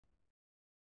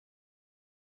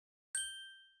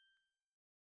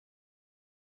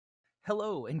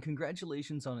Hello, and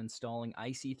congratulations on installing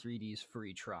IC3D's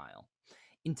free trial.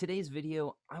 In today's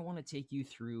video, I want to take you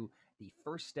through the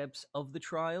first steps of the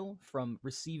trial, from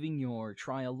receiving your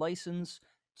trial license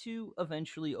to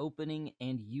eventually opening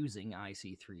and using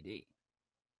IC3D.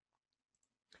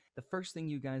 The first thing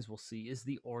you guys will see is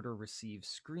the Order Received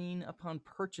screen upon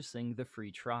purchasing the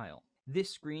free trial.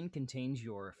 This screen contains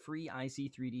your free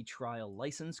IC3D trial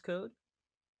license code,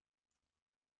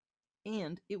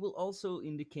 and it will also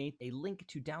indicate a link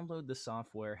to download the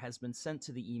software has been sent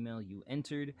to the email you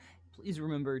entered. Please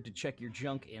remember to check your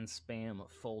junk and spam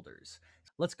folders.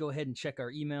 Let's go ahead and check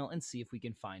our email and see if we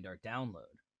can find our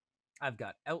download. I've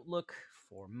got Outlook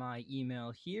for my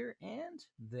email here, and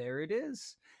there it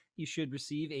is. You should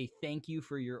receive a thank you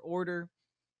for your order,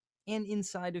 and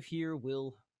inside of here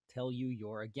will tell you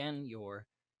your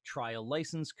trial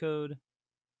license code,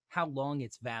 how long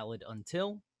it's valid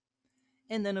until,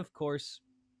 and then of course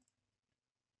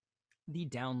the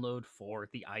download for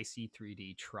the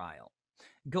IC3D trial.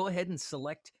 Go ahead and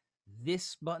select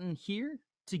this button here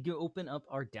to go open up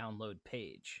our download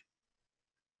page.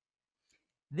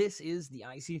 This is the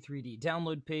IC3D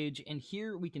download page, and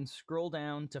here we can scroll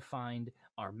down to find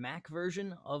our Mac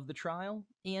version of the trial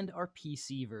and our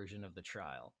PC version of the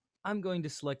trial. I'm going to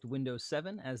select Windows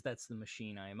 7 as that's the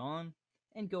machine I am on,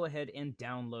 and go ahead and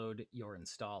download your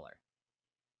installer.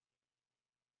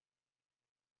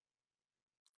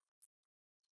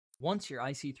 Once your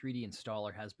IC3D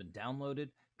installer has been downloaded,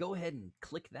 go ahead and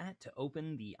click that to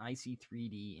open the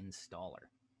IC3D installer.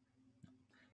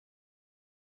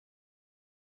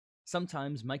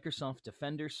 Sometimes Microsoft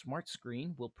Defender Smart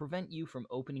Screen will prevent you from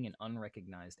opening an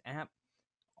unrecognized app.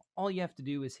 All you have to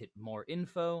do is hit More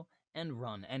Info and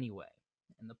Run Anyway.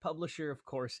 And the publisher, of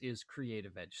course, is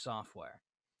Creative Edge Software.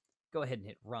 Go ahead and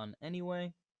hit Run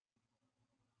Anyway.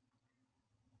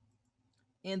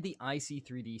 And the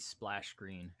IC3D splash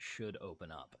screen should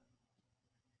open up.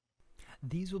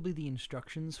 These will be the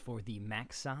instructions for the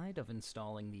Mac side of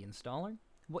installing the installer.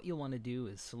 What you'll want to do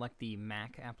is select the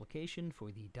Mac application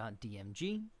for the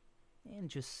 .dmg and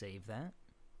just save that.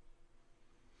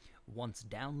 Once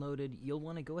downloaded, you'll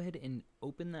want to go ahead and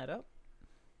open that up.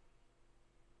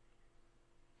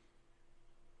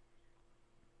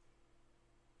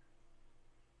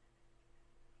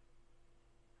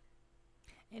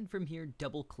 And from here,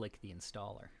 double-click the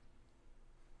installer.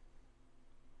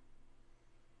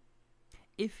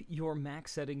 If your Mac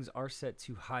settings are set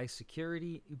to high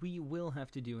security, we will have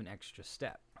to do an extra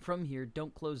step. From here,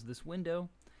 don't close this window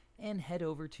and head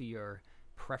over to your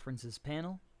Preferences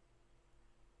panel.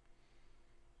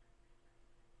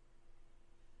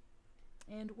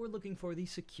 And we're looking for the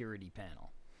Security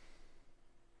panel.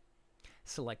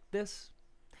 Select this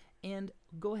and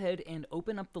go ahead and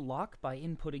open up the lock by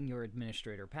inputting your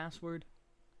administrator password.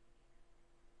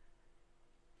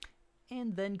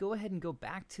 And then go ahead and go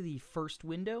back to the first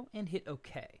window and hit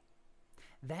OK.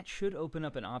 That should open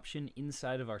up an option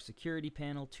inside of our security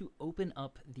panel to open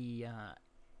up the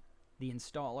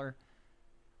installer.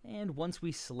 And once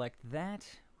we select that,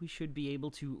 we should be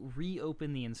able to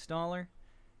reopen the installer,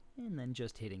 and then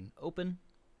just hitting Open.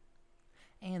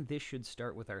 And this should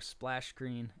start with our splash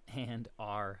screen and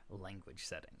our language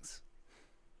settings.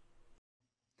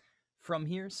 From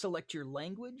here, select your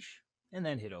language and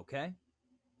then hit OK.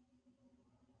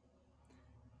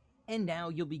 And now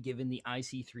you'll be given the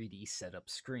IC3D setup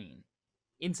screen.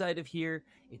 Inside of here,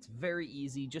 it's very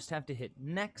easy. Just have to hit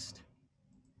Next,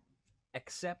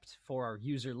 Accept for our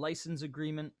user license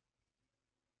agreement,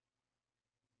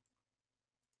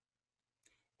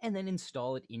 and then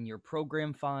install it in your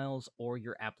program files or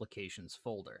your applications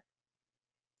folder.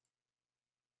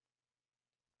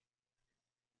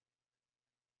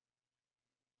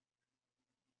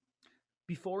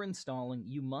 Before installing,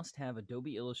 you must have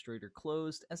Adobe Illustrator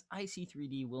closed, as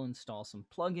IC3D will install some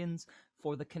plugins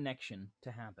for the connection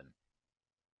to happen.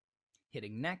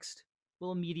 Hitting Next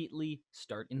will immediately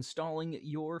start installing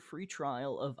your free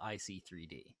trial of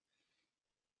IC3D.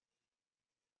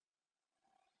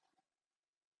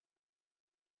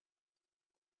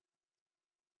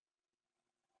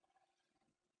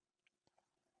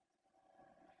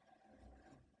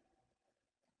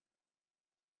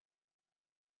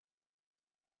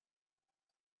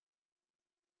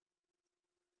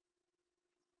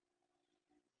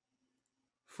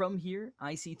 From here,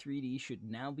 IC3D should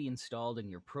now be installed in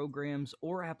your Programs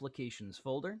or Applications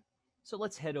folder. So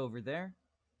let's head over there.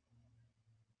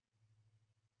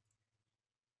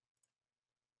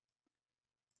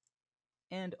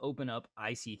 And open up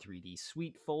IC3D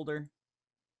Suite folder.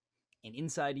 And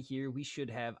inside of here, we should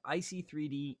have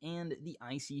IC3D and the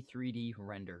IC3D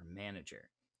Render Manager.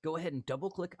 Go ahead and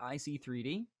double-click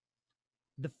IC3D.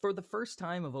 For the first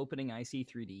time of opening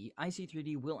IC3D,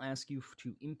 IC3D will ask you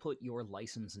to input your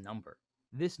license number.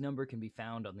 This number can be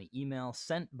found on the email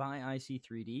sent by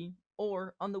IC3D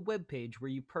or on the web page where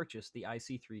you purchased the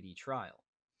IC3D trial.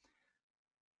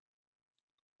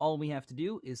 All we have to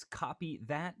do is copy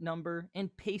that number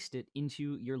and paste it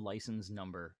into your license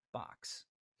number box.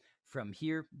 From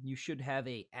here, you should have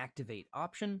a activate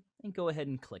option and go ahead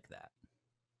and click that.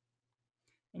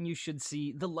 And you should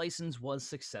see the license was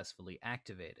successfully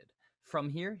activated. From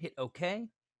here, hit OK,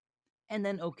 and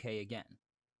then OK again.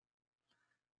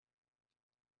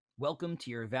 Welcome to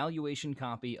your evaluation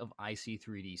copy of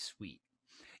IC3D Suite.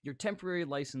 Your temporary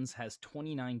license has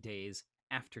 29 days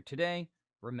after today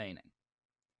remaining.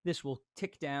 This will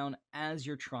tick down as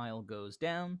your trial goes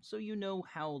down, so you know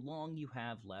how long you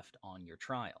have left on your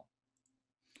trial.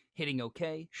 Hitting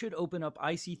OK should open up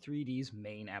IC3D's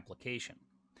main application.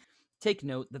 Take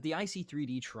note that the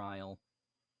IC3D trial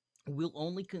will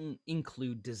only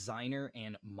include designer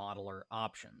and modeler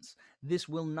options. This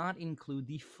will not include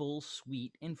the full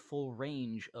suite and full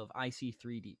range of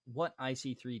what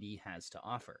IC3D has to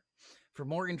offer. For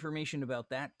more information about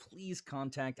that, please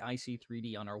contact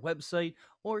IC3D on our website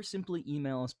or simply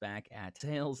email us back at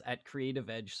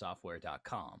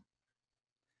sales@creativeedgesoftware.com.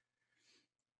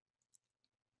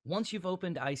 Once you've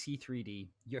opened IC3D,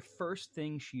 your first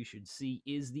thing you should see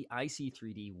is the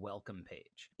IC3D welcome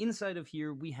page. Inside of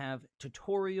here, we have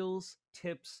tutorials,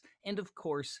 tips, and of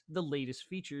course, the latest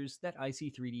features that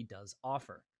IC3D does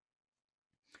offer.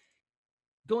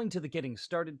 Going to the Getting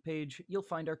Started page, you'll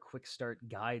find our Quick Start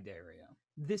guide area.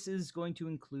 This is going to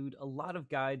include a lot of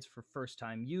guides for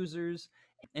first-time users,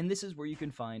 and this is where you can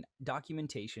find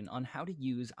documentation on how to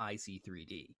use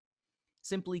IC3D.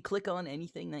 Simply click on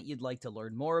anything that you'd like to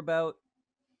learn more about,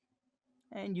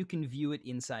 and you can view it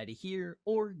inside of here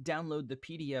or download the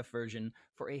PDF version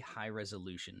for a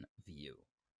high-resolution view.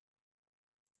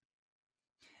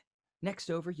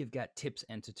 Next over, you've got tips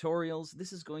and tutorials.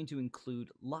 This is going to include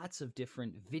lots of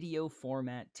different video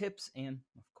format tips and,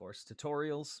 of course,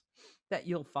 tutorials that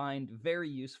you'll find very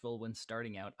useful when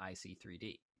starting out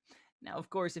IC3D. Now,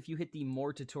 of course, if you hit the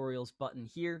More Tutorials button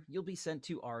here, you'll be sent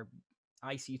to our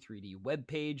IC3D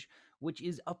webpage, which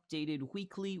is updated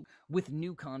weekly with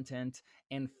new content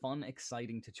and fun,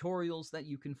 exciting tutorials that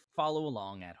you can follow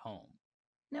along at home.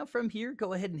 Now from here,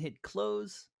 go ahead and hit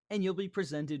close, and you'll be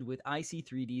presented with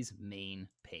IC3D's main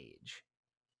page.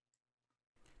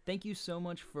 Thank you so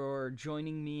much for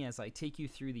joining me as I take you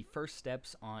through the first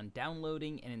steps on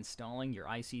downloading and installing your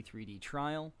IC3D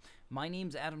trial. My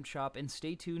name's Adam Chop, and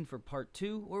stay tuned for part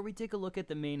 2, where we take a look at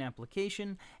the main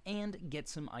application and get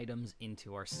some items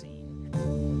into our scene.